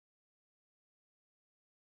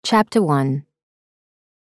Chapter 1.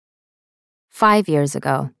 5 years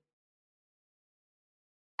ago.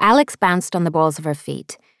 Alex bounced on the balls of her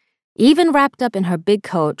feet. Even wrapped up in her big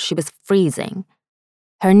coat, she was freezing.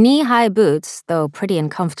 Her knee-high boots, though pretty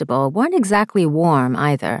uncomfortable, weren't exactly warm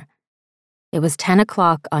either. It was 10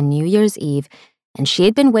 o'clock on New Year's Eve, and she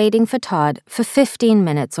had been waiting for Todd for 15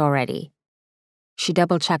 minutes already. She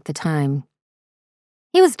double-checked the time.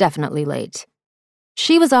 He was definitely late.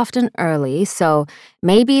 She was often early, so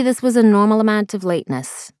maybe this was a normal amount of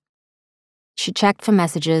lateness. She checked for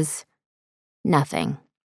messages. Nothing.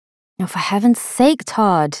 Oh, for heaven's sake,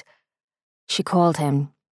 Todd. She called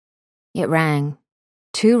him. It rang.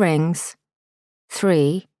 2 rings.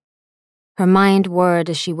 3. Her mind whirred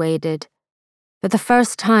as she waited. For the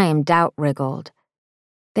first time, doubt wriggled.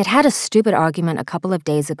 They'd had a stupid argument a couple of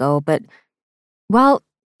days ago, but, well,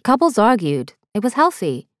 couples argued. It was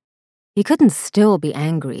healthy. He couldn't still be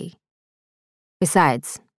angry.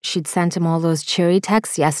 Besides, she'd sent him all those cheery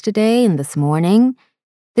texts yesterday and this morning.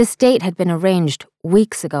 This date had been arranged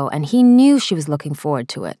weeks ago, and he knew she was looking forward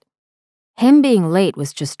to it. Him being late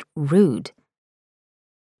was just rude.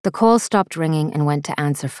 The call stopped ringing and went to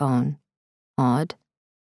answer phone. Odd.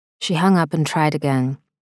 She hung up and tried again.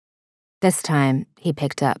 This time, he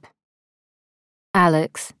picked up.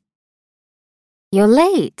 Alex. You're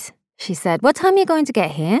late, she said. What time are you going to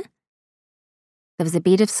get here? There was a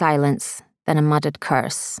beat of silence, then a muttered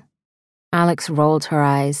curse. Alex rolled her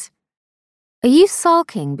eyes. Are you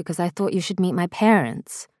sulking because I thought you should meet my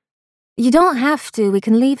parents? You don't have to. We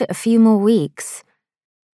can leave it a few more weeks.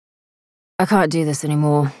 I can't do this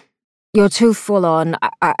anymore. You're too full on.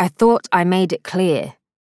 I thought I made it clear.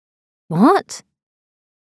 What?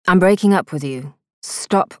 I'm breaking up with you.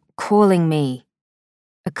 Stop calling me.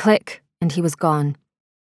 A click, and he was gone.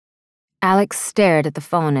 Alex stared at the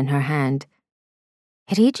phone in her hand.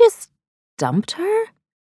 Had he just dumped her?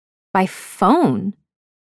 By phone?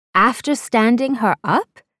 After standing her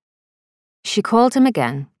up? She called him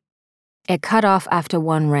again. It cut off after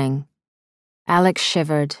 1 ring. Alex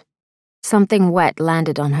shivered. Something wet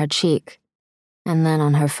landed on her cheek, and then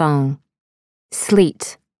on her phone.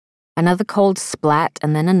 Sleet. Another cold splat,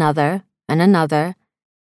 and then another, and another.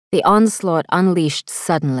 The onslaught unleashed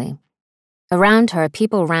suddenly. Around her,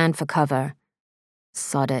 people ran for cover.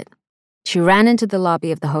 Sod it. She ran into the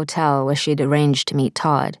lobby of the hotel where she'd arranged to meet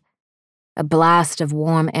Todd. A blast of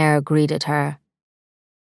warm air greeted her.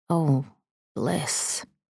 Oh, bliss.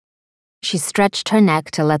 She stretched her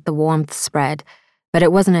neck to let the warmth spread, but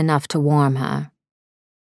it wasn't enough to warm her.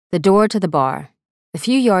 The door to the bar, a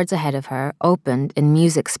few yards ahead of her, opened and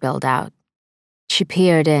music spilled out. She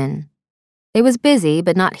peered in. It was busy,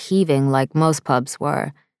 but not heaving like most pubs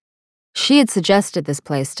were. She had suggested this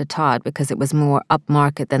place to Todd because it was more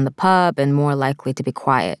upmarket than the pub and more likely to be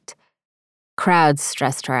quiet. Crowds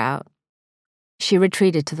stressed her out. She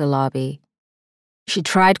retreated to the lobby. She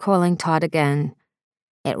tried calling Todd again.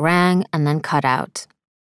 It rang and then cut out.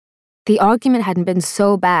 The argument hadn't been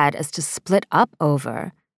so bad as to split up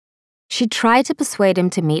over. She tried to persuade him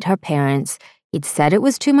to meet her parents. He'd said it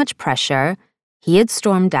was too much pressure. He had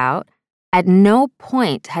stormed out. At no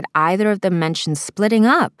point had either of them mentioned splitting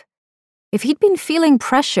up. If he'd been feeling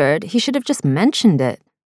pressured, he should have just mentioned it.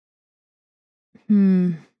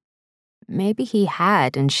 Maybe he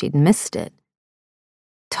had and she'd missed it.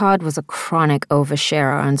 Todd was a chronic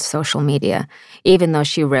oversharer on social media, even though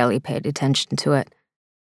she rarely paid attention to it.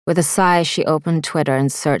 With a sigh, she opened Twitter and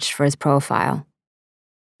searched for his profile.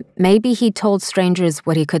 Maybe he told strangers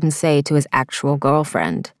what he couldn't say to his actual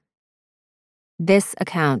girlfriend. This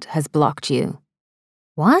account has blocked you.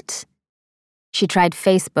 What? She tried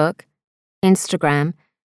Facebook, Instagram.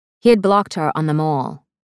 He had blocked her on them all.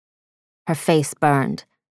 Her face burned.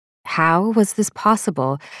 How was this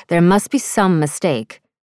possible? There must be some mistake.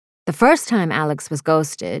 The first time Alex was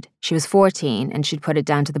ghosted, she was 14 and she'd put it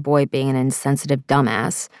down to the boy being an insensitive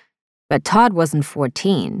dumbass. But Todd wasn't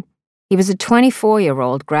 14. He was a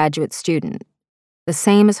 24-year-old graduate student, the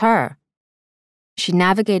same as her. She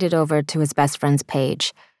navigated over to his best friend's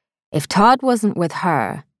page. If Todd wasn't with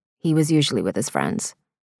her, he was usually with his friends.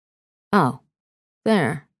 Oh,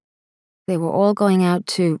 there. They were all going out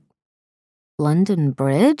to London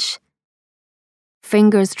Bridge?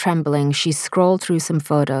 Fingers trembling, she scrolled through some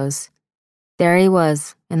photos. There he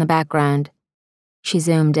was, in the background. She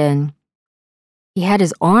zoomed in. He had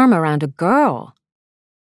his arm around a girl.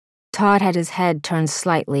 Todd had his head turned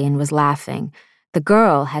slightly and was laughing. The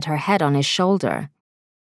girl had her head on his shoulder.